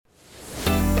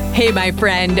Hey, my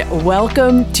friend,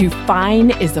 welcome to Fine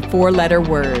is a Four-Letter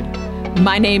Word.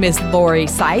 My name is Lori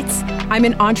Seitz. I'm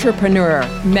an entrepreneur,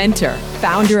 mentor,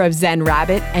 founder of Zen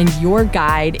Rabbit, and your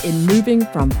guide in moving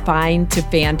from fine to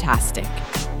fantastic.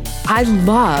 I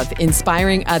love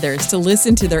inspiring others to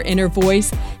listen to their inner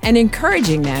voice and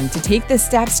encouraging them to take the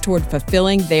steps toward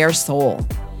fulfilling their soul.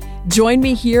 Join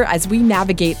me here as we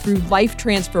navigate through life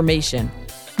transformation,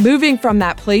 moving from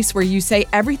that place where you say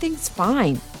everything's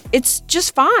fine. It's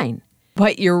just fine,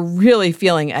 but you're really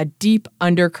feeling a deep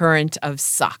undercurrent of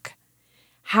suck.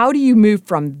 How do you move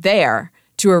from there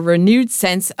to a renewed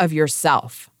sense of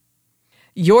yourself?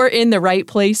 You're in the right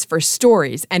place for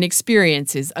stories and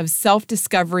experiences of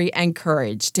self-discovery and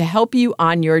courage to help you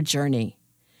on your journey.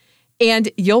 And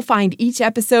you'll find each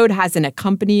episode has an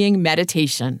accompanying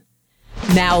meditation.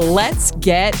 Now let's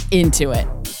get into it.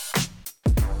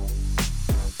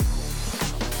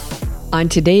 On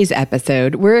today's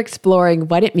episode, we're exploring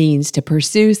what it means to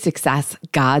pursue success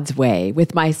God's way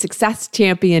with my Success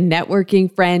Champion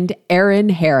networking friend, Erin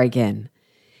Harrigan.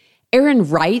 Erin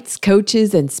writes,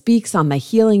 coaches, and speaks on the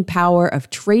healing power of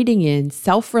trading in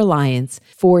self-reliance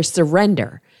for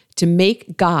surrender to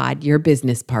make God your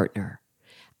business partner.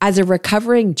 As a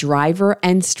recovering driver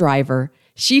and striver,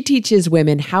 she teaches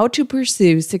women how to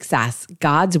pursue success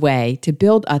God's way to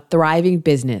build a thriving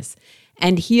business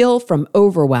and heal from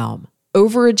overwhelm,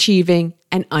 overachieving,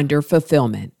 and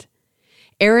underfulfillment.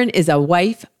 Erin is a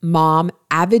wife, mom,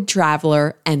 avid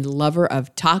traveler, and lover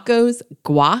of tacos,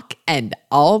 guac, and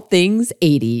all things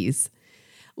 80s.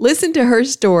 Listen to her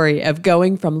story of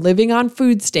going from living on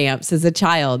food stamps as a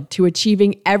child to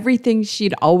achieving everything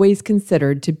she'd always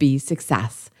considered to be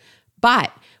success.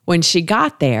 But when she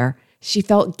got there, she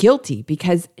felt guilty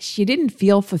because she didn't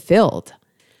feel fulfilled.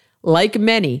 Like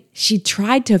many, she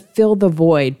tried to fill the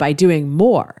void by doing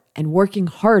more and working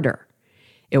harder.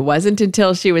 It wasn't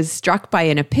until she was struck by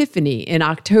an epiphany in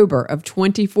October of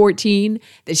 2014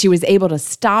 that she was able to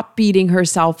stop beating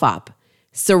herself up,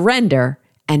 surrender,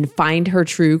 and find her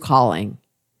true calling.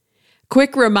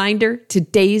 Quick reminder,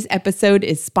 today's episode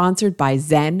is sponsored by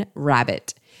Zen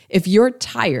Rabbit. If you're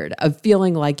tired of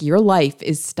feeling like your life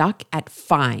is stuck at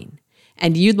fine,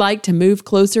 and you'd like to move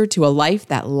closer to a life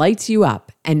that lights you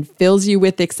up and fills you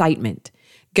with excitement,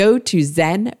 go to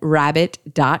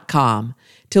zenrabbit.com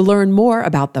to learn more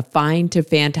about the Fine to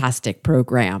Fantastic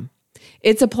program.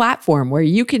 It's a platform where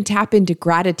you can tap into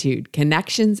gratitude,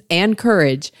 connections, and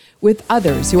courage with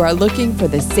others who are looking for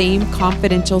the same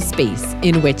confidential space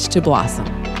in which to blossom.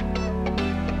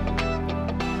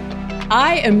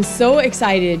 I am so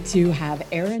excited to have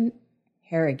Erin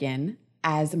Harrigan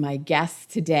as my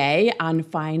guest today on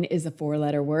Fine is a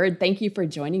Four-Letter Word. Thank you for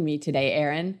joining me today,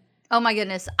 Erin. Oh my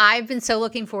goodness. I've been so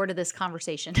looking forward to this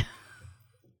conversation.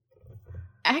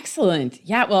 Excellent.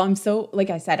 Yeah, well, like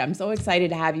I said, I'm so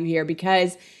excited to have you here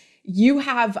because you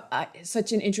have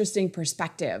such an interesting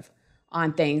perspective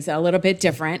on things, a little bit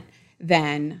different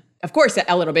than, of course,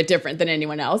 a little bit different than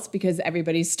anyone else because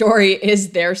everybody's story is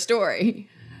their story.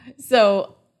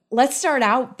 So let's start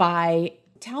out by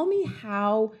tell me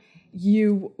how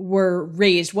you were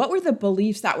raised. What were the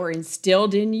beliefs that were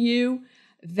instilled in you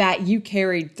that you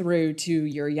carried through to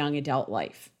your young adult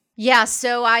life? Yeah,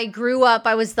 so I grew up,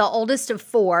 I was the oldest of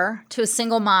four to a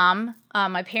single mom.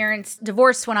 My parents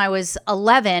divorced when I was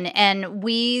 11, and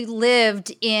we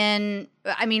lived in,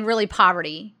 really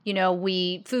poverty. You know,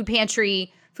 food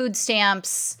pantry, food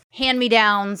stamps,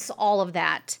 hand-me-downs, all of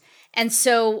that. And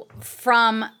so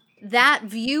from that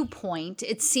viewpoint,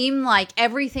 it seemed like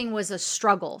everything was a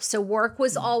struggle. So work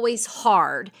was always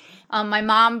hard. My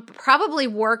mom probably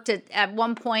worked at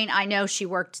one point, I know she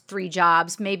worked 3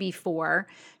 jobs, maybe 4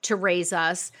 to raise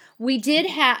us.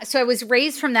 So I was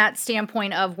raised from that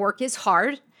standpoint of work is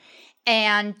hard,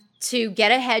 and to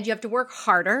get ahead, you have to work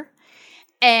harder.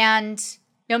 And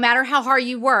no matter how hard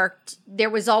you worked,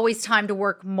 there was always time to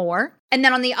work more. And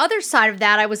then on the other side of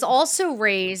that, I was also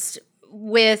raised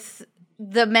with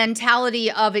the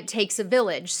mentality of it takes a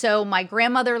village. So my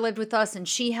grandmother lived with us and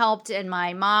she helped, and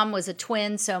my mom was a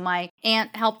twin, so my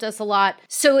aunt helped us a lot.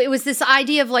 So it was this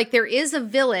idea of like there is a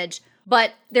village,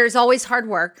 but there's always hard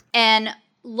work. And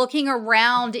looking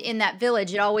around in that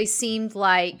village, it always seemed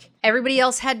like everybody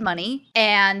else had money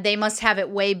and they must have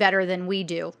it way better than we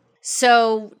do.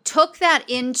 So took that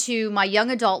into my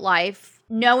young adult life,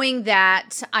 knowing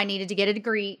that I needed to get a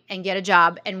degree and get a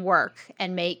job and work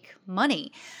and make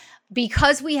money.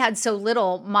 Because we had so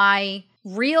little, my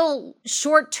real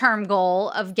short-term goal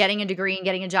of getting a degree and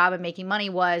getting a job and making money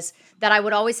was that I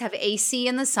would always have AC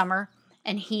in the summer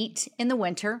and heat in the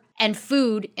winter and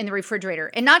food in the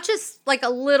refrigerator. And not just like a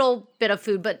little bit of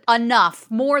food, but enough,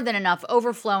 more than enough,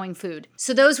 overflowing food.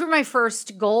 So those were my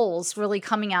first goals really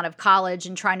coming out of college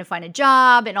and trying to find a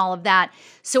job and all of that.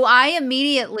 So I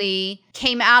immediately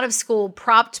came out of school,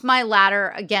 propped my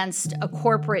ladder against a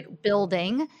corporate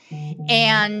building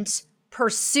and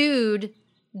pursued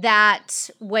that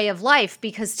way of life,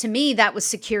 because to me that was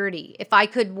security. If I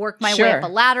could work my way up a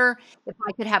ladder, if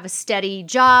I could have a steady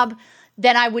job,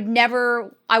 then I would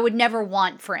never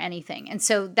want for anything. And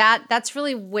so that's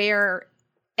really where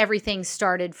everything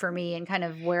started for me and kind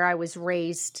of where I was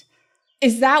raised.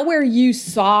 Is that where you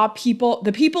saw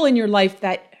the people in your life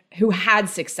who had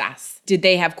success? Did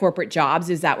they have corporate jobs?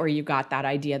 Is that where you got that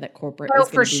idea that corporate was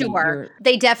for sure.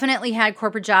 They definitely had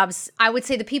corporate jobs. I would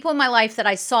say the people in my life that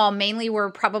I saw mainly were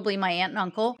probably my aunt and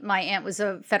uncle. My aunt was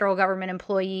a federal government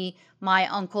employee. My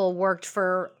uncle worked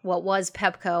for what was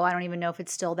Pepco. I don't even know if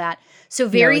it's still that. So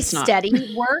very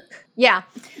steady work. Yeah.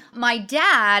 My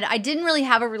dad, I didn't really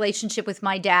have a relationship with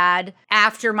my dad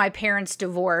after my parents'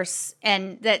 divorce,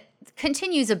 and that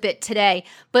continues a bit today,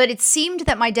 but it seemed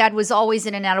that my dad was always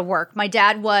in and out of work. My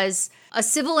dad was a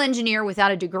civil engineer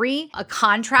without a degree, a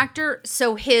contractor.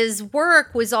 So his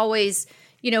work was always,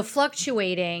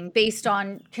 fluctuating based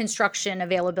on construction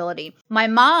availability. My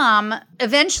mom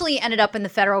eventually ended up in the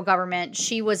federal government.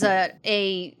 She was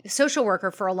a social worker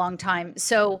for a long time.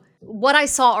 So what I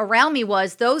saw around me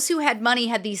was those who had money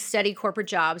had these steady corporate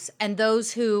jobs, and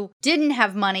those who didn't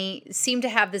have money seemed to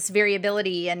have this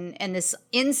variability and this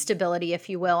instability, if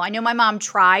you will. I know my mom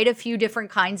tried a few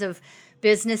different kinds of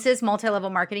businesses,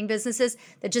 multi-level marketing businesses,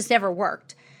 that just never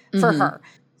worked for her.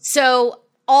 So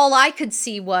all I could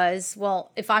see was,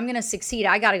 well, if I'm going to succeed,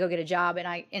 I got to go get a job, and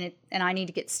I need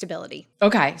to get stability.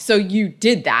 Okay, so you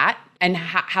did that, and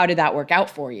how did that work out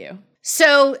for you?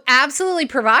 So absolutely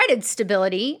provided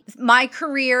stability. My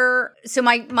career, so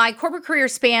my corporate career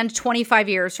spanned 25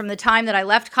 years from the time that I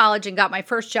left college and got my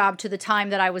first job to the time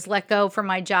that I was let go from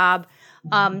my job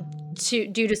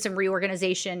due to some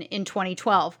reorganization in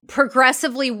 2012.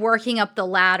 Progressively working up the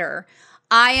ladder.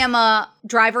 I am a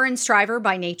driver and striver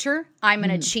by nature. I'm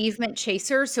an achievement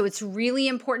chaser. So it's really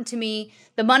important to me.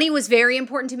 The money was very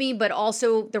important to me, but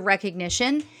also the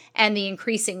recognition and the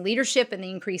increasing leadership and the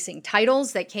increasing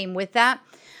titles that came with that.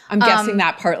 I'm guessing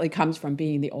that partly comes from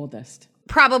being the oldest.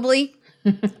 Probably.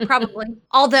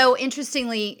 Although,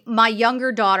 interestingly, my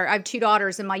younger daughter, I have two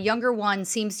daughters, and my younger one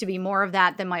seems to be more of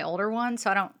that than my older one.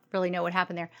 So I don't really know what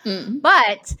happened there.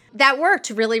 But that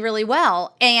worked really, really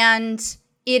well. And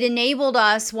it enabled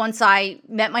us, once I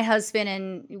met my husband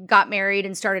and got married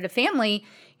and started a family,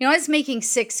 I was making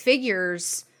six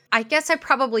figures. I guess I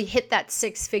probably hit that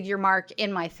six-figure mark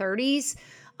in my 30s,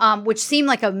 which seemed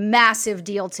like a massive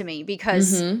deal to me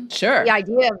because the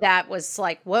idea of that was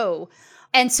like, whoa.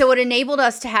 And so it enabled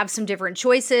us to have some different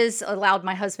choices, allowed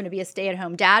my husband to be a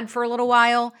stay-at-home dad for a little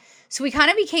while. So we kind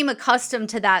of became accustomed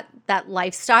to that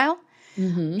lifestyle.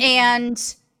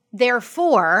 And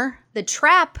therefore, the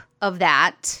trap of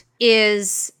that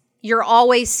is you're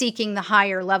always seeking the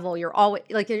higher level. You're always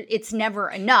like, it's never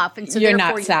enough. And so you're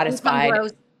not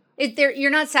satisfied. You're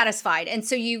not satisfied. And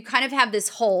so you kind of have this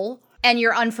hole and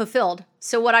you're unfulfilled.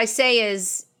 So what I say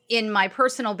is, in my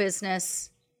personal business,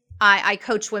 I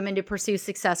coach women to pursue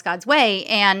success God's way.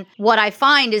 And what I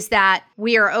find is that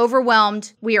we are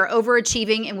overwhelmed, we are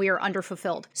overachieving, and we are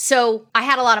underfulfilled. So I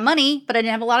had a lot of money, but I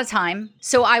didn't have a lot of time.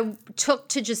 So I took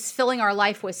to just filling our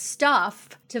life with stuff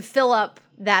to fill up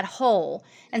that hole.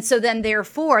 And so then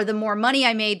therefore, the more money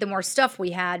I made, the more stuff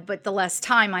we had, but the less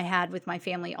time I had with my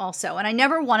family also. And I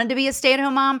never wanted to be a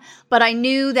stay-at-home mom, but I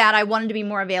knew that I wanted to be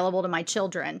more available to my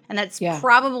children. And that's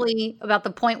probably about the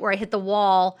point where I hit the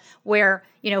wall where,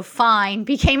 fine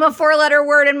became a four-letter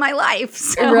word in my life.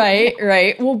 So.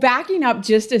 Right. Well, backing up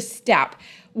just a step,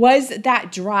 was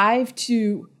that drive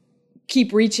to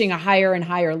keep reaching a higher and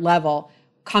higher level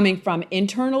coming from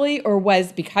internally, or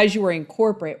was, because you were in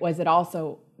corporate,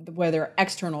 were there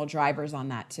external drivers on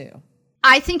that too?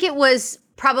 I think it was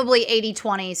probably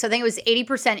 80-20. So I think it was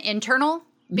 80% internal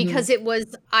because it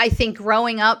was, I think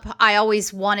growing up, I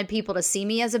always wanted people to see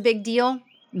me as a big deal.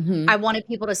 I wanted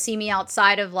people to see me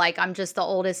outside of like, I'm just the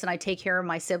oldest and I take care of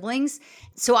my siblings.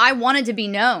 So I wanted to be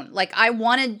known. Like I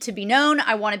wanted to be known.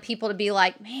 I wanted people to be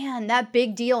like, man, that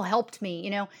big deal helped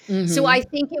me, So I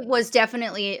think it was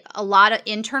definitely a lot of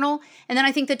internal. And then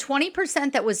I think the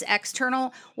 20% that was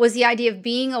external was the idea of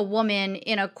being a woman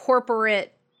in a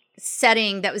corporate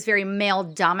setting that was very male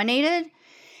dominated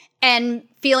and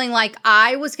feeling like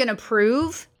I was going to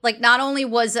prove, like not only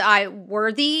was I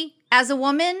worthy as a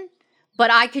woman, but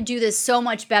I could do this so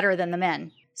much better than the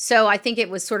men. So I think it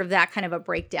was sort of that kind of a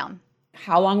breakdown.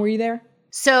 How long were you there?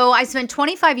 So I spent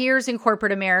 25 years in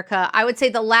corporate America. I would say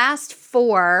the last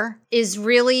 4 is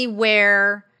really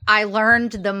where I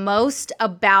learned the most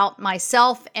about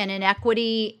myself and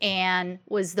inequity and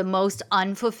was the most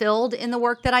unfulfilled in the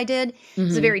work that I did.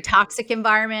 It's a very toxic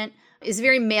environment. It's a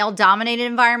very male-dominated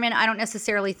environment. I don't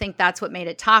necessarily think that's what made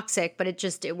it toxic, but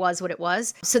it was what it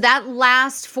was. So that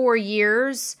last 4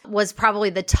 years was probably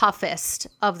the toughest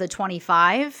of the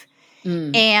 25.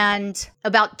 And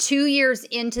about 2 years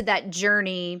into that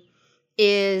journey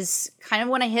is kind of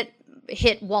when I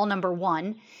hit wall number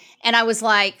 1. And I was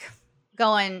like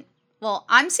going, well,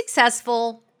 I'm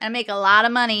successful. I make a lot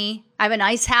of money. I have a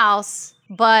nice house,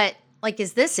 but like,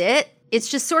 is this it? It's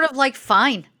just sort of like,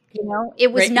 fine. You know,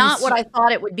 it was not what I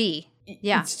thought it would be.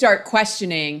 Yeah. You start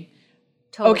questioning,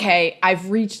 okay, I've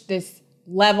reached this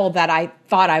level that I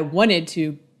thought I wanted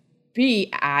to be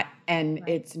at, and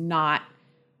it's not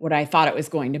what I thought it was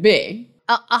going to be.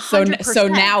 100%. So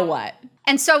now what?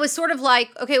 And so I was sort of like,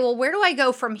 okay, well, where do I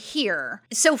go from here?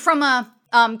 So from a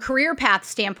career path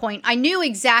standpoint, I knew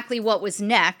exactly what was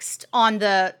next on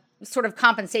the sort of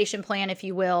compensation plan, if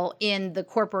you will, in the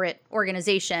corporate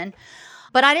organization.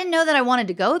 But I didn't know that I wanted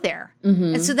to go there.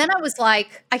 And so then I was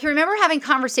like, I can remember having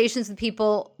conversations with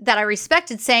people that I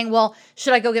respected saying, well,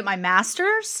 should I go get my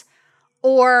master's?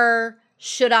 Or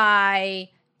should I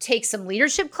take some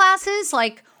leadership classes?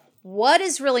 Like, what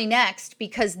is really next?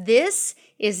 Because this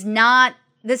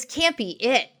can't be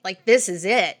it. Like, this is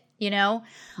it. You know,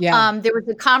 there was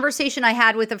a conversation I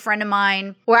had with a friend of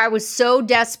mine where I was so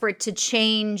desperate to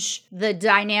change the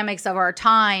dynamics of our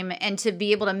time and to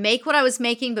be able to make what I was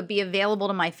making, but be available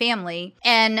to my family.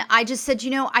 And I just said,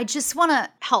 I just want to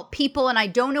help people. And I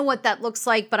don't know what that looks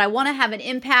like, but I want to have an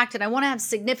impact and I want to have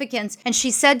significance. And she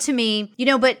said to me,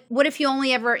 but what if you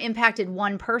only ever impacted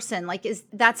one person? Like,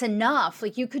 that's enough?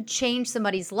 Like, you could change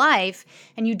somebody's life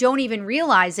and you don't even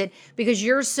realize it because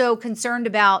you're so concerned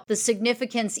about the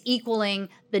significance equaling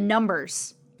the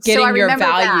numbers. Getting your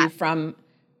value from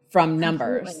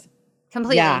numbers.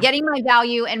 Completely. Yeah. Getting my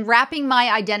value and wrapping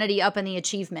my identity up in the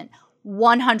achievement.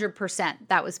 100%.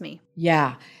 That was me.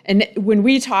 Yeah. And when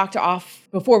we talked off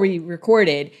before we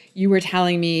recorded, you were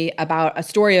telling me about a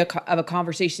story of a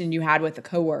conversation you had with a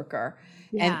coworker.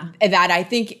 Yeah. And that I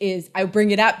think I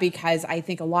bring it up because I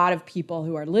think a lot of people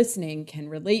who are listening can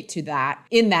relate to that,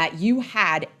 in that you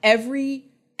had every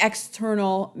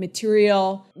external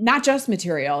material, not just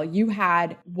material, you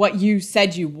had what you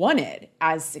said you wanted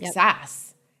as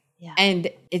success. Yep. Yeah. And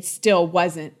it still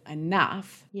wasn't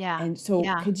enough. Yeah. And so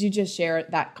could you just share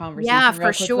that conversation real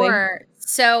quickly? Sure.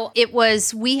 So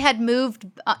we had moved,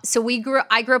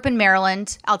 I grew up in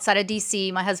Maryland, outside of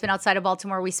DC, my husband outside of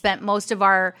Baltimore. We spent most of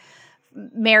our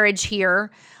marriage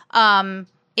here in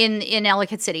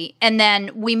Ellicott City. And then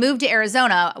we moved to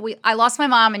Arizona. I lost my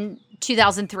mom in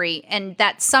 2003. And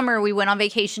that summer we went on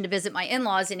vacation to visit my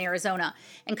in-laws in Arizona,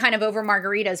 and kind of over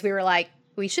margaritas, we were like,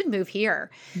 we should move here.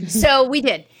 So we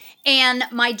did. And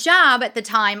my job at the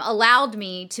time allowed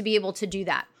me to be able to do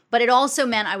that. But it also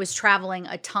meant I was traveling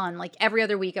a ton. Like every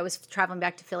other week I was traveling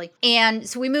back to Philly. And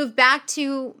so we moved back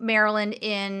to Maryland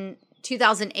in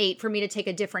 2008 for me to take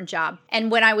a different job.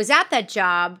 And when I was at that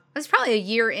job, I was probably a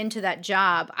year into that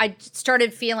job, I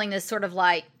started feeling this sort of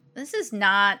like, this is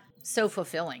not so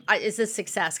fulfilling. Is this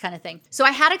success kind of thing? So I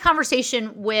had a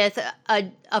conversation with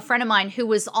a friend of mine who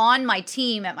was on my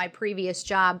team at my previous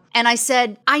job. And I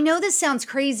said, I know this sounds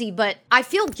crazy, but I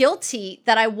feel guilty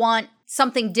that I want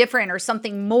something different or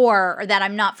something more, or that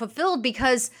I'm not fulfilled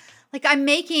because like I'm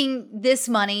making this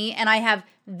money and I have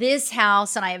this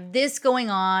house and I have this going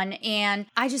on. And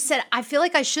I just said, I feel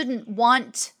like I shouldn't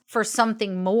want for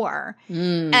something more.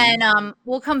 And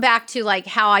we'll come back to like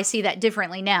how I see that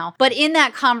differently now. But in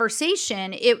that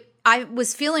conversation, I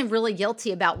was feeling really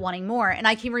guilty about wanting more. And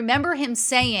I can remember him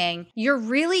saying, you're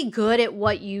really good at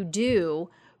what you do.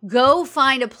 Go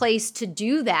find a place to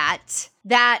do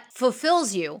that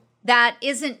fulfills you, that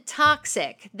isn't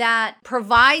toxic, that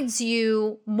provides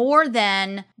you more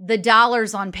than the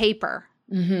dollars on paper,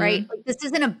 right? Like, this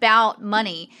isn't about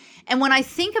money. And when I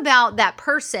think about that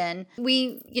person,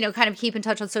 we, kind of keep in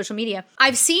touch on social media.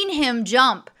 I've seen him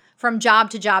jump from job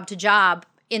to job to job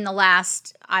in the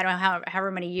last, I don't know,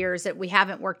 however many years that we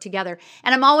haven't worked together.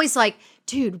 And I'm always like,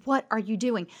 dude, what are you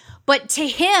doing? But to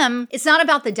him, it's not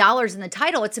about the dollars and the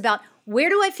title. It's about, where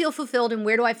do I feel fulfilled and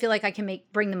where do I feel like I can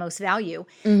bring the most value?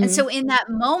 And so in that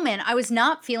moment, I was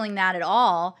not feeling that at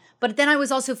all. But then I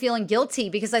was also feeling guilty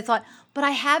because I thought, but I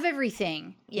have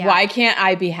everything. Yeah. Why can't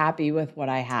I be happy with what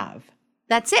I have?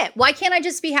 That's it. Why can't I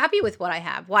just be happy with what I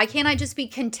have? Why can't I just be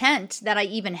content that I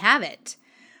even have it?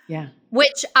 Yeah.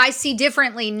 Which I see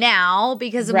differently now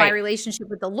because of my Right. relationship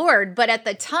with the Lord. But at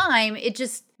the time, it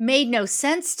just made no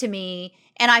sense to me.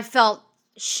 And I felt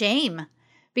shame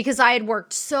because I had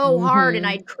worked so hard and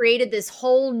I'd created this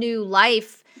whole new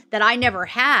life that I never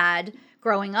had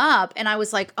growing up. And I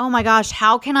was like, oh my gosh,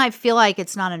 how can I feel like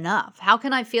it's not enough? How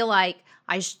can I feel like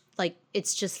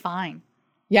it's just fine?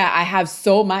 Yeah, I have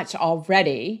so much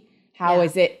already. How Yeah.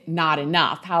 is it not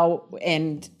enough?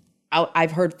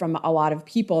 I've heard from a lot of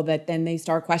people that then they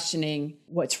start questioning,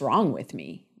 what's wrong with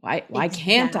me? Why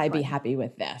can't I be Exactly. happy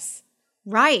with this?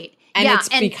 Right. And Yeah. it's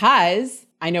because,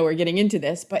 I know we're getting into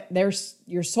this, but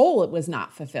your soul was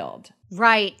not fulfilled.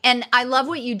 Right. And I love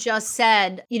what you just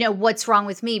said, what's wrong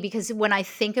with me? Because when I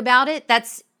think about it,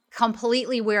 that's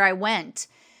completely where I went.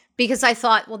 Because I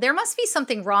thought, well, there must be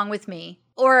something wrong with me.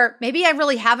 Or maybe I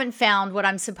really haven't found what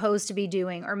I'm supposed to be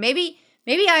doing. Or maybe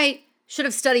I should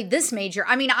have studied this major.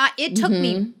 I mean, it took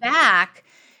me back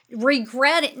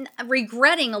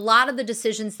regretting a lot of the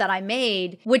decisions that I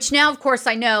made, which now, of course,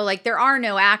 I know, like, there are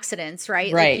no accidents,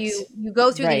 right? Right. Like you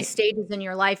go through Right. these stages in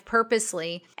your life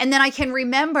purposely. And then I can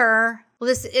remember,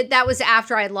 well, that was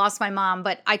after I had lost my mom,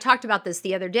 but I talked about this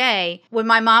the other day when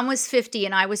my mom was 50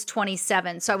 and I was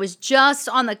 27. So I was just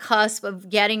on the cusp of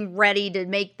getting ready to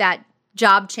make that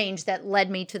job change that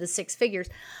led me to the 6 figures.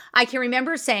 I can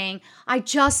remember saying, I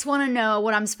just want to know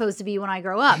what I'm supposed to be when I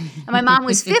grow up. And my mom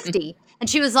was 50 and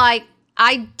she was like,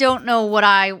 I don't know what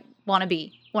I want to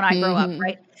be when I grow up,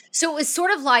 right? So it was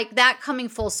sort of like that coming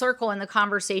full circle in the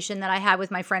conversation that I had with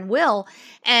my friend Will,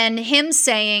 and him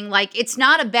saying, like, it's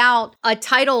not about a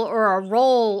title or a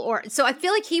role. So I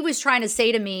feel like he was trying to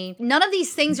say to me, none of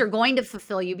these things are going to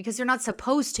fulfill you because they're not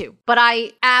supposed to. But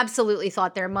I absolutely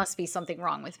thought there must be something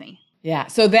wrong with me. Yeah.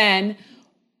 So then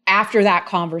after that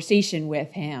conversation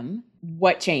with him,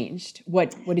 what changed?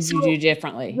 What did you do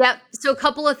differently? Yep. So a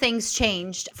couple of things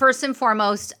changed. First and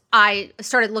foremost, I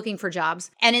started looking for jobs.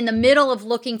 And in the middle of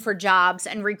looking for jobs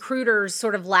and recruiters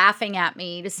sort of laughing at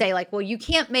me to say, like, well, you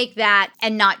can't make that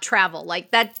and not travel.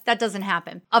 Like, that doesn't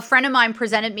happen. A friend of mine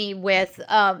presented me with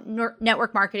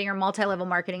network marketing or multi-level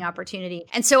marketing opportunity.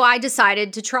 And so I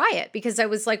decided to try it because I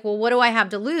was like, well, what do I have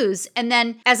to lose? And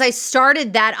then as I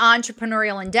started that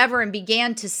entrepreneurial endeavor and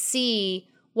began to see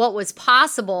what was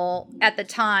possible at the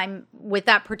time with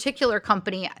that particular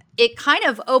company, it kind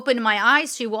of opened my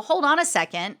eyes to, well, hold on a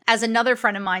second. As another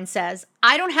friend of mine says,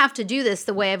 I don't have to do this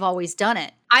the way I've always done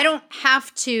it. I don't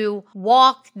have to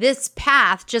walk this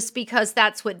path just because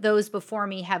that's what those before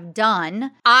me have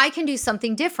done. I can do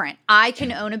something different. I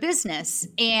can own a business.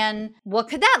 And what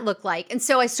could that look like? And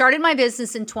so I started my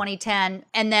business in 2010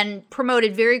 and then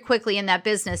promoted very quickly in that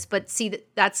business. But see,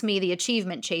 that's me, the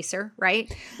achievement chaser,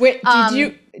 right? Wait,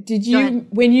 did you,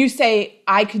 when you say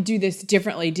I could do this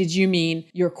differently, did you mean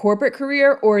your corporate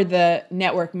career or the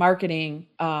network marketing?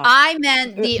 I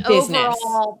meant the business,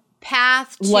 overall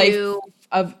path life to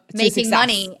of making success.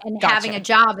 money and having a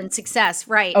job and success,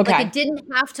 right? Okay. Like, it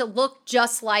didn't have to look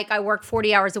just like I worked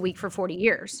 40 hours a week for 40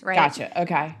 years, right? Gotcha.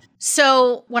 Okay.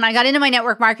 So when I got into my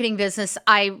network marketing business,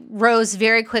 I rose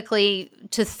very quickly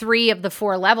to 3 of the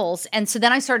 4 levels. And so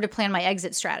then I started to plan my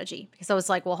exit strategy because I was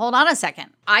like, well, hold on a second.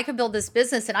 I could build this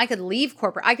business and I could leave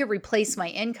corporate. I could replace my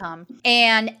income.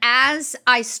 And as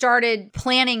I started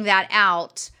planning that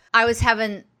out, I was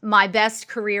having my best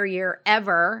career year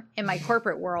ever in my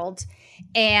corporate world.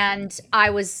 And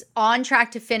I was on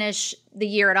track to finish the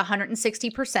year at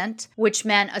 160%, which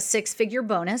meant a 6-figure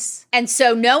bonus. And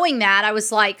so knowing that, I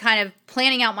was like kind of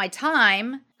planning out my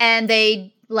time, and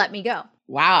they let me go.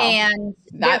 Wow. And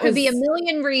there could be a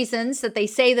million reasons that they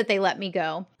say that they let me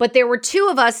go. But there were 2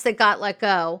 of us that got let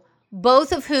go,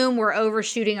 both of whom were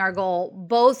overshooting our goal,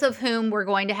 both of whom were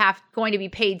going to be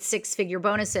paid 6-figure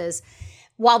bonuses,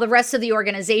 while the rest of the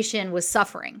organization was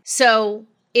suffering. So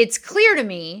it's clear to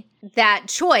me that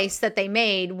choice that they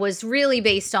made was really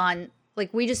based on,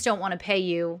 like, we just don't want to pay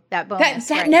you that bonus.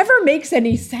 That never makes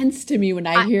any sense to me when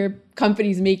I hear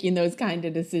companies making those kind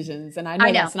of decisions. And I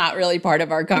know that's not really part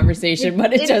of our conversation,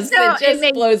 but it just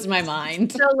blows my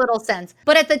mind. So little sense.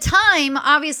 But at the time,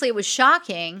 obviously it was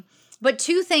shocking. But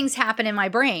 2 things happened in my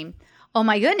brain. Oh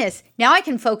my goodness, now I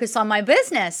can focus on my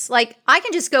business. Like, I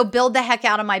can just go build the heck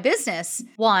out of my business,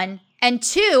 1. And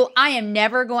 2, I am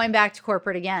never going back to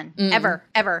corporate again, ever,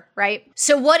 right?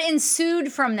 So what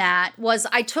ensued from that was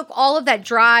I took all of that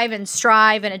drive and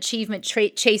strive and achievement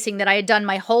chasing that I had done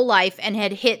my whole life and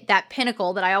had hit that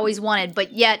pinnacle that I always wanted,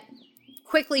 but yet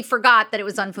quickly forgot that it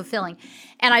was unfulfilling.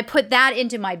 And I put that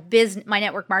into my business, my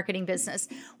network marketing business,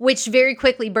 which very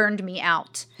quickly burned me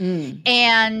out.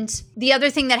 And the other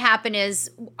thing that happened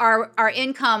is our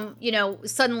income,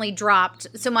 suddenly dropped.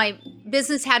 So my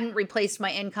business hadn't replaced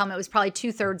my income. It was probably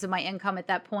 2/3 of my income at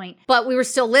that point, but we were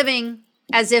still living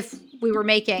as if we were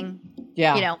making,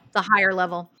 the higher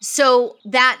level. So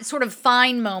that sort of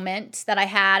fine moment that I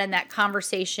had in that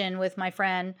conversation with my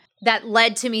friend that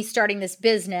led to me starting this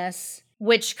business,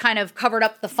 which kind of covered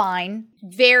up the fine.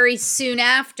 Very soon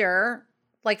after,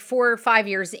 like 4 or 5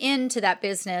 years into that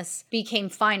business, became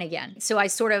fine again. So I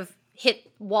sort of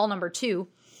hit wall number 2.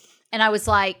 And I was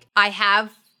like, I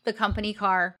have the company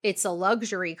car. It's a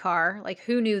luxury car. Like,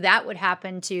 who knew that would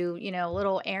happen to,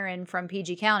 little Erin from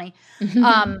PG County.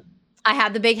 I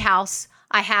have the big house.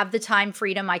 I have the time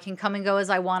freedom. I can come and go as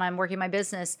I want. I'm working my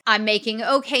business. I'm making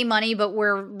okay money, but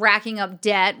we're racking up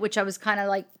debt, which I was kind of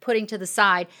like putting to the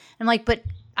side. I'm like, but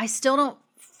I still don't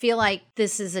feel like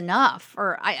this is enough.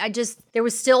 Or there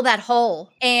was still that hole.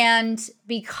 And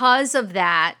because of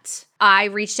that, I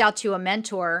reached out to a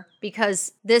mentor,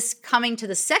 because this coming to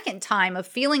the second time of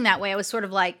feeling that way, I was sort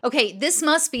of like, okay, this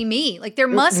must be me. Like, there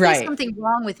must be something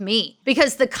wrong with me,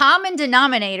 because the common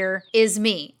denominator is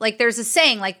me. Like, there's a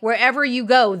saying, like, wherever you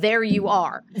go, there you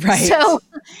are. Right. So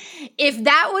if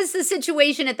that was the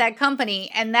situation at that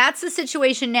company, and that's the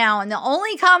situation now, and the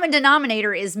only common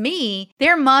denominator is me,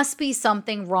 there must be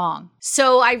something wrong.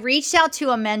 So I reached out to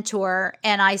a mentor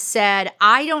and I said,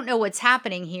 I don't know what's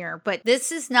happening here, but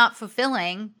this is not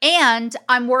fulfilling. And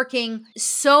I'm working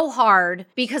so hard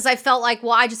because I felt like,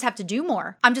 well, I just have to do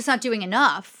more. I'm just not doing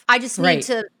enough. I just need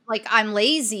to, like, I'm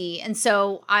lazy. And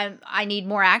so I need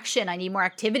more action. I need more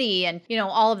activity and,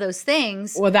 all of those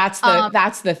things. Well, that's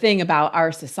the thing about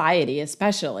our society,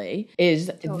 especially, is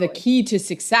the key to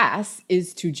success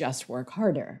is to just work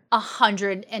harder.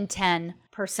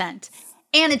 110%.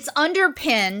 And it's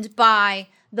underpinned by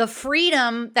the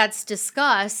freedom that's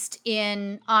discussed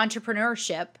in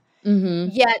entrepreneurship.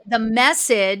 Yet the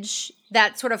message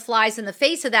that sort of flies in the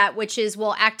face of that, which is,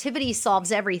 well, activity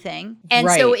solves everything. And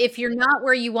so if you're not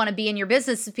where you want to be in your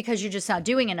business, it's because you're just not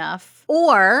doing enough,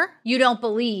 or you don't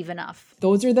believe enough.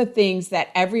 Those are the things that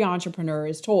every entrepreneur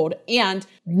is told. And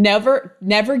never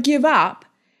give up.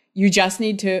 You just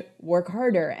need to work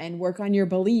harder and work on your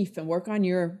belief and work on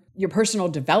your personal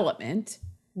development.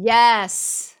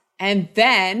 Yes. And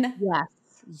then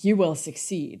you will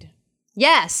succeed.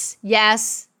 Yes.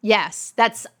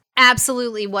 That's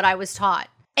absolutely what I was taught.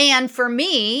 And for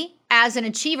me, as an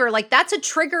achiever, like, that's a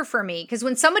trigger for me. Because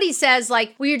when somebody says,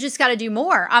 like, well, you just got to do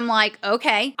more, I'm like,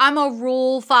 okay, I'm a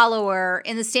rule follower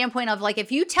in the standpoint of, like,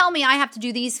 if you tell me I have to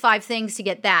do these 5 things to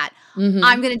get that,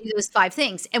 I'm going to do those 5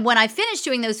 things. And when I finish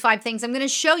doing those 5 things, I'm going to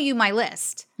show you my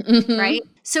list. Right?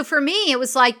 So for me, it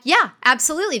was like, yeah,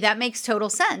 absolutely. That makes total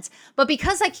sense. But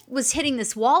because I was hitting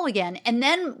this wall again, and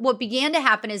then what began to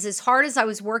happen is, as hard as I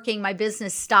was working, my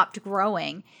business stopped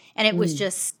growing and it was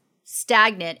just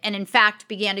stagnant, and in fact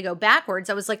began to go backwards.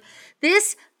 I was like,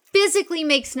 this physically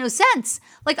makes no sense.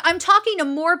 Like, I'm talking to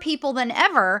more people than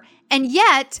ever, and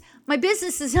yet my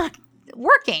business is not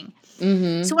working.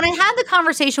 So when I had the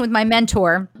conversation with my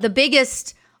mentor, the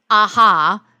biggest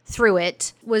aha through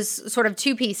it was sort of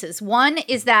 2 pieces. One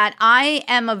is that I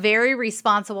am a very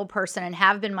responsible person and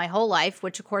have been my whole life,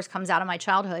 which of course comes out of my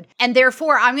childhood. And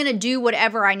therefore, I'm going to do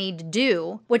whatever I need to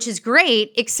do, which is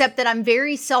great, except that I'm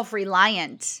very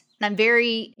self-reliant. And I'm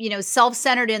very,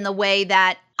 self-centered in the way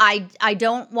that I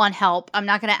don't want help. I'm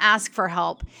not going to ask for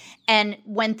help. And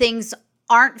when things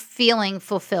aren't feeling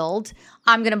fulfilled,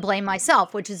 I'm going to blame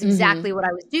myself, which is exactly what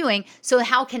I was doing. So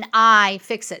how can I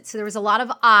fix it? So there was a lot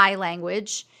of I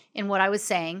language in what I was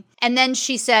saying. And then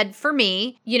she said, for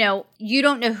me, you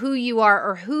don't know who you are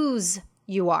or whose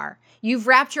you are. You've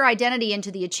wrapped your identity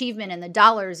into the achievement and the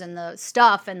dollars and the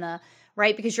stuff and the,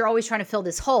 right? Because you're always trying to fill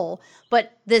this hole.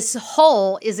 But this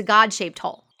hole is a God-shaped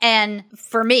hole. And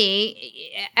for me,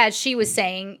 as she was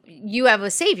saying, you have a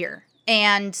savior.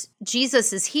 And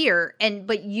Jesus is here,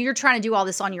 but you're trying to do all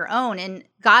this on your own. And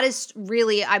God is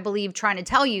really, I believe, trying to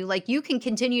tell you, like, you can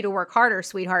continue to work harder,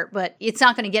 sweetheart, but it's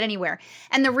not going to get anywhere.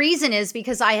 And the reason is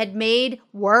because I had made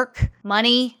work,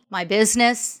 money, my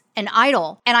business, an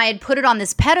idol. And I had put it on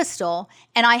this pedestal,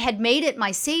 and I had made it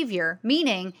my savior,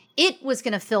 meaning it was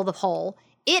going to fill the hole.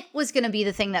 It was going to be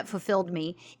the thing that fulfilled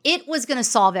me. It was going to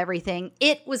solve everything.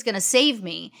 It was going to save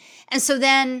me. And so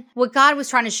then what God was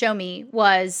trying to show me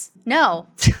was, no,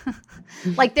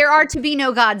 like, there are to be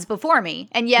no gods before me.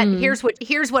 And yet here's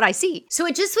what I see. So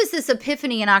it just was this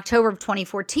epiphany in October of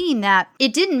 2014 that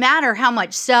it didn't matter how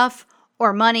much stuff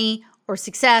or money or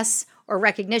success or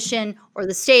recognition or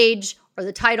the stage or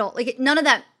the title, like, none of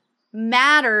that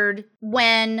mattered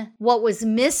when what was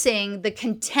missing, the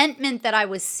contentment that I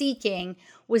was seeking,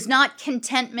 was not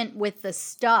contentment with the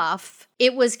stuff.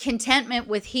 It was contentment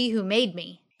with He who made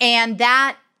me. And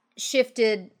that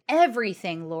shifted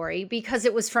everything, Lori, because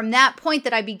it was from that point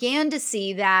that I began to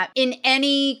see that in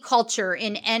any culture,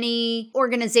 in any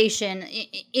organization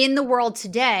in the world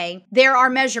today, there are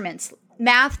measurements.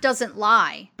 Math doesn't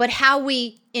lie, but how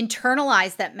we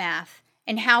internalize that math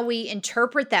and how we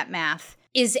interpret that math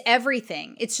is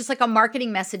everything. It's just like a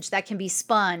marketing message that can be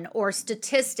spun, or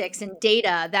statistics and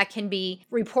data that can be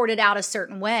reported out a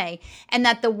certain way. And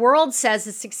that the world says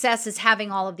that success is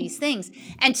having all of these things.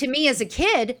 And to me as a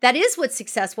kid, that is what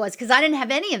success was, because I didn't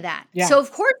have any of that. Yeah. So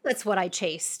of course that's what I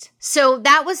chased. So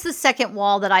that was the second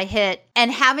wall that I hit.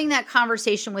 And having that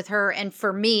conversation with her, and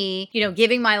for me,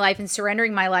 giving my life and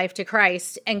surrendering my life to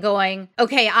Christ and going,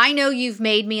 okay, I know you've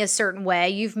made me a certain way.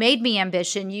 You've made me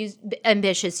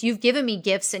ambitious. You've given me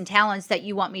gifts and talents that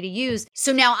you want me to use.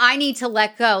 So now I need to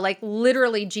let go, like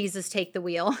literally Jesus take the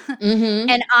wheel. Mm-hmm.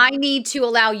 And I need to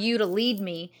allow you to lead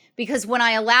me, because when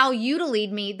I allow you to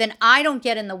lead me, then I don't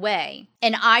get in the way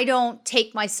and I don't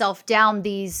take myself down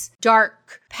these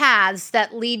dark paths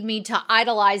that lead me to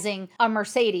idolizing a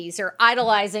Mercedes or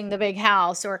idolizing the big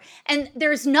house, and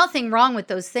there's nothing wrong with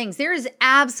those things. There is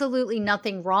absolutely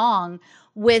nothing wrong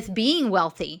with being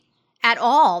wealthy. At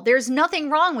all. There's nothing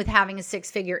wrong with having a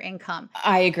 6-figure income.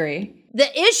 I agree.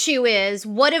 The issue is,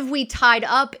 what have we tied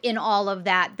up in all of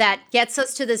that gets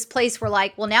us to this place where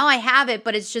like, well, now I have it,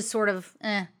 but it's just sort of,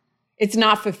 It's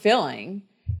not fulfilling.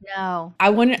 No.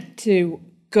 I wanted to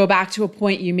go back to a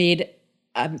point you made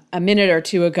a minute or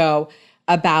two ago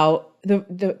about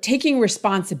the taking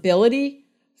responsibility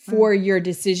for your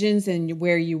decisions and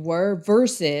where you were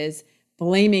versus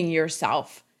blaming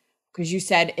yourself. Because you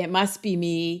said, it must be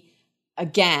me.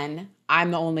 Again,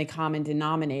 I'm the only common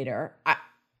denominator.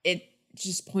 It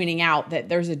just pointing out that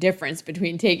there's a difference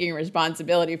between taking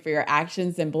responsibility for your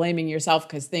actions and blaming yourself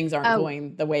because things aren't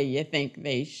going the way you think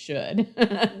they should.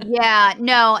 Yeah,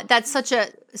 no, that's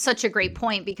such a great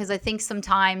point, because I think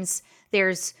sometimes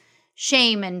there's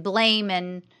shame and blame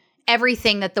and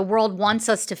everything that the world wants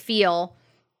us to feel,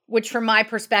 which from my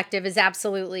perspective is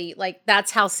absolutely like,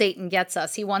 that's how Satan gets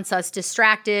us. He wants us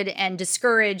distracted and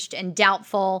discouraged and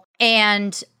doubtful,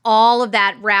 and all of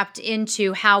that wrapped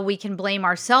into how we can blame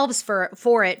ourselves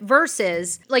for it,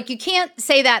 versus like, you can't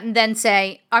say that and then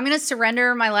say, I'm going to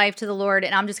surrender my life to the Lord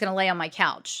and I'm just going to lay on my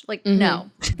couch. Like, no.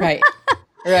 Right.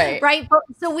 Right. Right. But,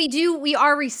 so we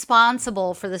are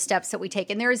responsible for the steps that we take,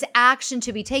 and there is action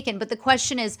to be taken. But the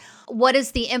question is, what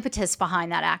is the impetus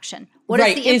behind that action? What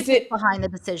is the impetus behind the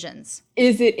decisions?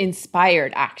 Is it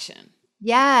inspired action?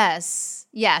 Yes.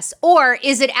 Yes. Or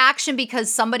is it action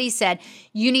because somebody said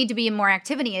you need to be in more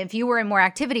activity? If you were in more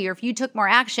activity, or if you took more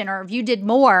action, or if you did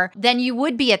more, then you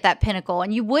would be at that pinnacle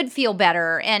and you would feel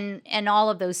better and all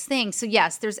of those things. So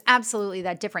yes, there's absolutely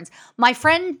that difference. My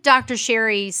friend, Dr.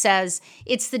 Sherry, says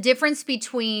it's the difference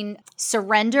between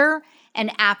surrender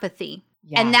and apathy.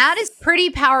 Yes. And that is pretty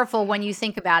powerful when you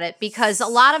think about it, because a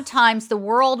lot of times the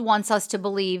world wants us to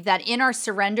believe that in our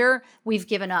surrender, we've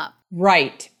given up.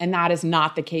 Right. And that is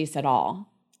not the case at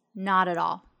all. Not at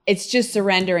all. It's just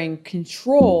surrendering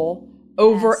control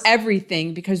over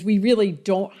everything, because we really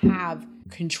don't have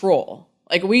control.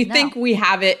 Like we think we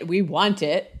have it, we want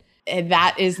it, and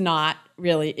that is not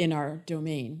really in our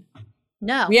domain.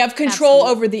 No. We have control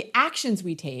over the actions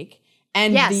we take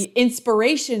and the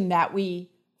inspiration that we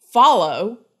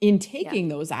follow in taking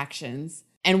those actions.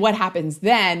 And what happens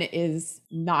then is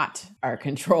not our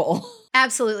control.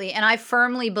 Absolutely. And I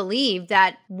firmly believe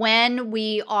that when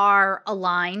we are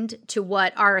aligned to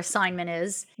what our assignment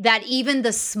is, that even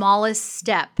the smallest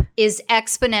step is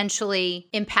exponentially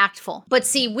impactful. But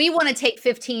see, we want to take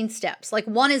 15 steps. Like,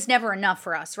 one is never enough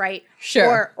for us, right?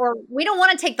 Sure. Or we don't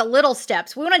want to take the little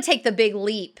steps. We want to take the big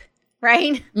leap.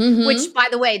 Right? Mm-hmm. Which, by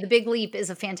the way, The Big Leap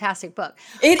is a fantastic book.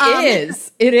 It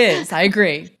is. It is. I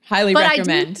agree. Highly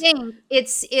recommend. I do think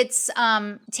it's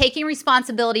taking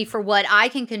responsibility for what I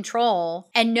can control,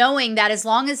 and knowing that as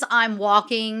long as I'm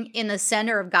walking in the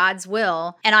center of God's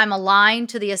will and I'm aligned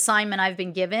to the assignment I've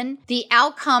been given, the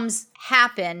outcomes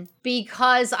happen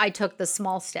because I took the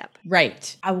small step.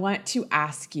 Right. I want to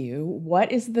ask you,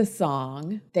 what is the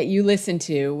song that you listen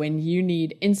to when you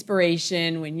need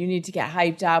inspiration, when you need to get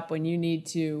hyped up, when you need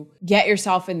to get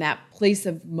yourself in that place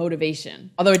of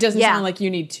motivation? Although it doesn't sound like you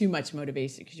need too much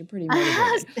motivation, because you're pretty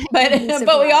motivated.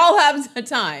 but we all have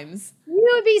times.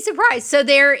 You would be surprised. So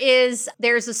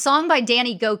there's a song by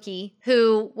Danny Gokey,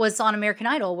 who was on American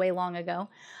Idol way long ago,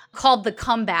 called The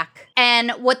Comeback.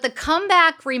 And what The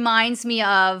Comeback reminds me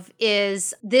of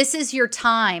is, this is your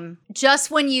time. Just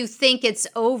when you think it's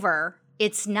over,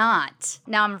 it's not.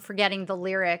 Now I'm forgetting the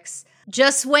lyrics.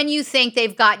 Just when you think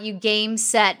they've got you game,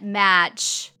 set,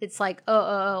 match, it's like,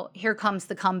 oh, here comes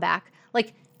the comeback.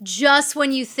 Like, just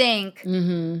when you think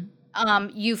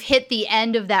you've hit the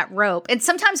end of that rope. And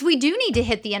sometimes we do need to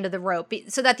hit the end of the rope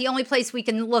so that the only place we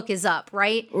can look is up,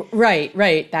 right?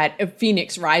 Right. That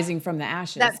phoenix rising from the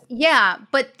ashes.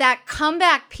 But that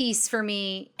comeback piece for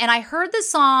me, and I heard the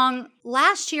song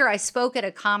last year. I spoke at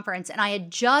a conference and I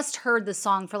had just heard the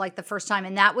song for like the first time.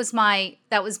 And that was my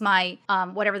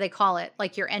whatever they call it,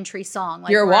 like your entry song.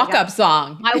 Like your walk-up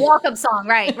song. My walk-up song,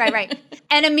 right.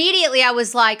 And immediately I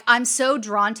was like, I'm so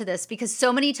drawn to this because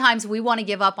so many times we want to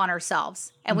give up on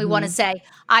ourselves and we want to say,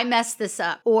 I messed this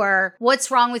up, or what's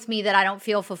wrong with me that I don't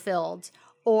feel fulfilled,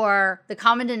 or the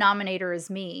common denominator is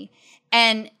me.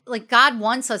 And like God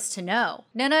wants us to know,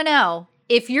 no.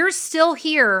 If you're still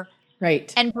here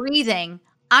and breathing,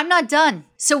 I'm not done.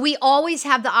 So we always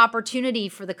have the opportunity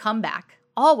for the comeback,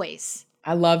 always.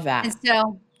 I love that. And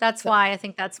so that's why I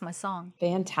think that's my song.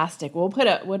 Fantastic. We'll put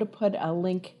a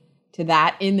link to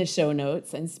that in the show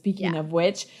notes. And speaking of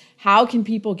which, how can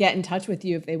people get in touch with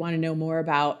you if they want to know more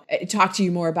about, talk to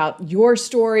you more about your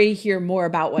story, hear more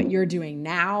about what you're doing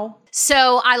now?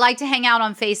 So I like to hang out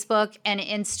on Facebook and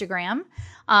Instagram.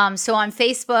 So on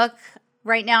Facebook,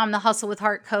 right now, I'm the Hustle with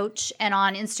Heart coach, and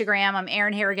on Instagram, I'm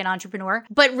Erin Harrigan Entrepreneur.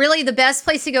 But really, the best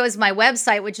place to go is my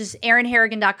website, which is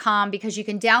erinharrigan.com, because you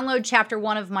can download chapter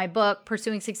 1 of my book,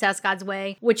 Pursuing Success God's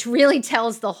Way, which really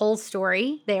tells the whole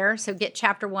story there. So get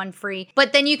chapter 1 free.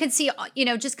 But then you can see,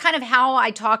 just kind of how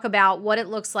I talk about what it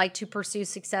looks like to pursue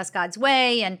success God's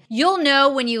way, and you'll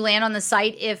know when you land on the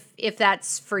site if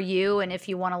that's for you and if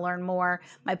you want to learn more.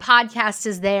 My podcast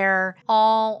is there.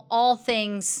 All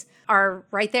things are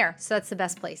right there. So that's the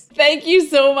best place. Thank you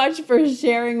so much for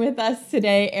sharing with us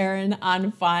today, Erin,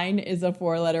 on Fine is a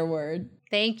 4-letter word.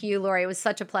 Thank you, Lori. It was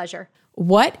such a pleasure.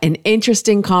 What an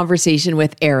interesting conversation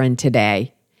with Erin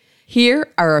today.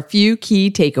 Here are a few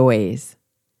key takeaways.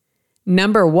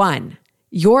 Number 1,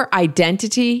 your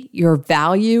identity, your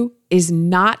value is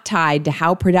not tied to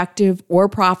how productive or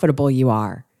profitable you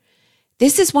are.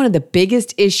 This is one of the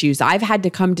biggest issues I've had to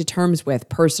come to terms with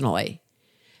personally.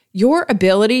 Your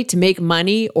ability to make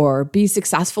money or be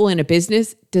successful in a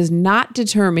business does not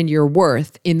determine your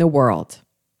worth in the world.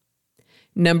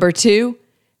 Number 2,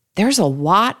 there's a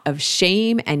lot of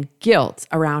shame and guilt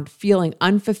around feeling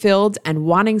unfulfilled and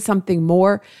wanting something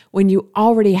more when you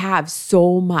already have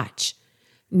so much.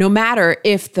 No matter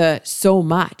if the so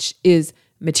much is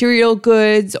material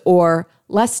goods or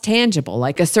less tangible,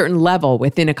 like a certain level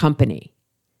within a company.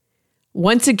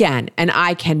 Once again, and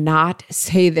I cannot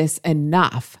say this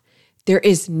enough, there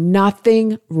is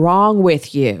nothing wrong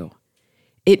with you.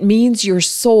 It means your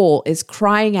soul is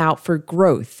crying out for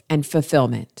growth and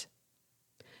fulfillment.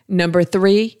 Number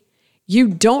 3, you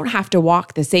don't have to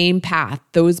walk the same path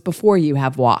those before you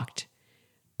have walked,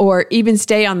 or even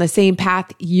stay on the same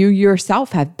path you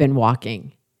yourself have been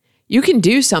walking. You can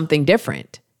do something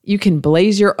different. You can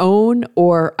blaze your own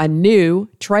or a new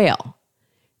trail.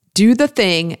 Do the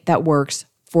thing that works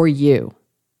for you.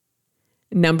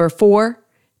 Number 4,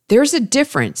 there's a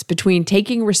difference between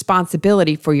taking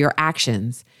responsibility for your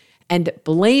actions and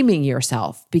blaming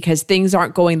yourself because things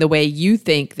aren't going the way you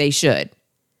think they should.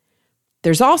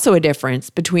 There's also a difference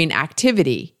between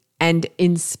activity and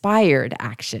inspired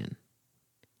action.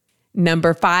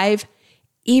 Number 5,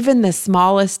 even the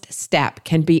smallest step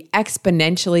can be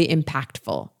exponentially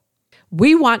impactful.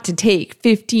 We want to take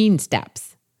 15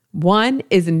 steps. 1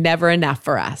 is never enough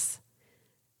for us.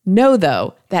 Know,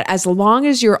 though, that as long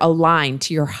as you're aligned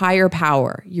to your higher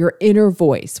power, your inner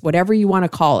voice, whatever you want to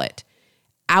call it,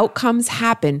 outcomes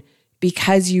happen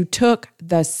because you took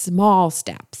the small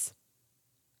steps.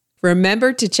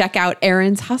 Remember to check out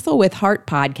Erin's Hustle with Heart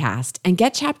podcast and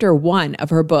get chapter 1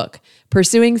 of her book,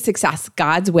 Pursuing Success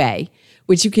God's Way,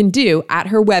 which you can do at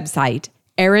her website,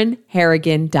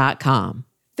 erinharrigan.com.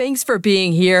 Thanks for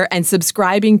being here and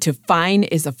subscribing to Fine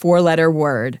is a 4-letter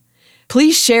word.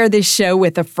 Please share this show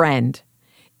with a friend.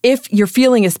 If you're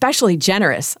feeling especially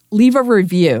generous, leave a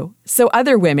review so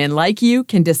other women like you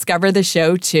can discover the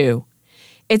show too.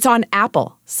 It's on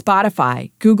Apple,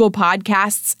 Spotify, Google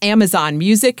Podcasts, Amazon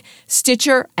Music,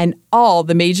 Stitcher, and all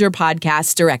the major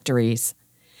podcast directories.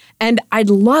 And I'd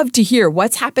love to hear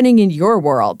what's happening in your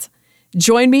world.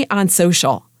 Join me on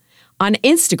social. On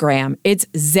Instagram, it's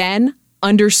zen_rabbit.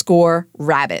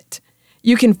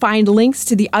 You can find links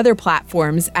to the other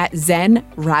platforms at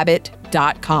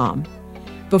zenrabbit.com.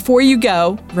 Before you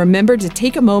go, remember to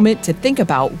take a moment to think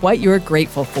about what you're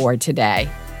grateful for today.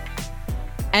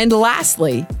 And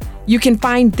lastly, you can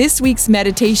find this week's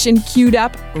meditation queued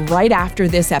up right after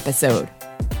this episode.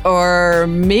 Or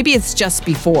maybe it's just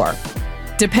before,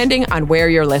 depending on where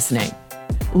you're listening.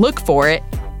 Look for it,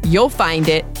 you'll find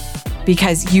it,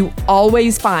 because you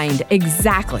always find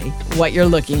exactly what you're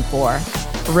looking for.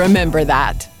 Remember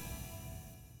that.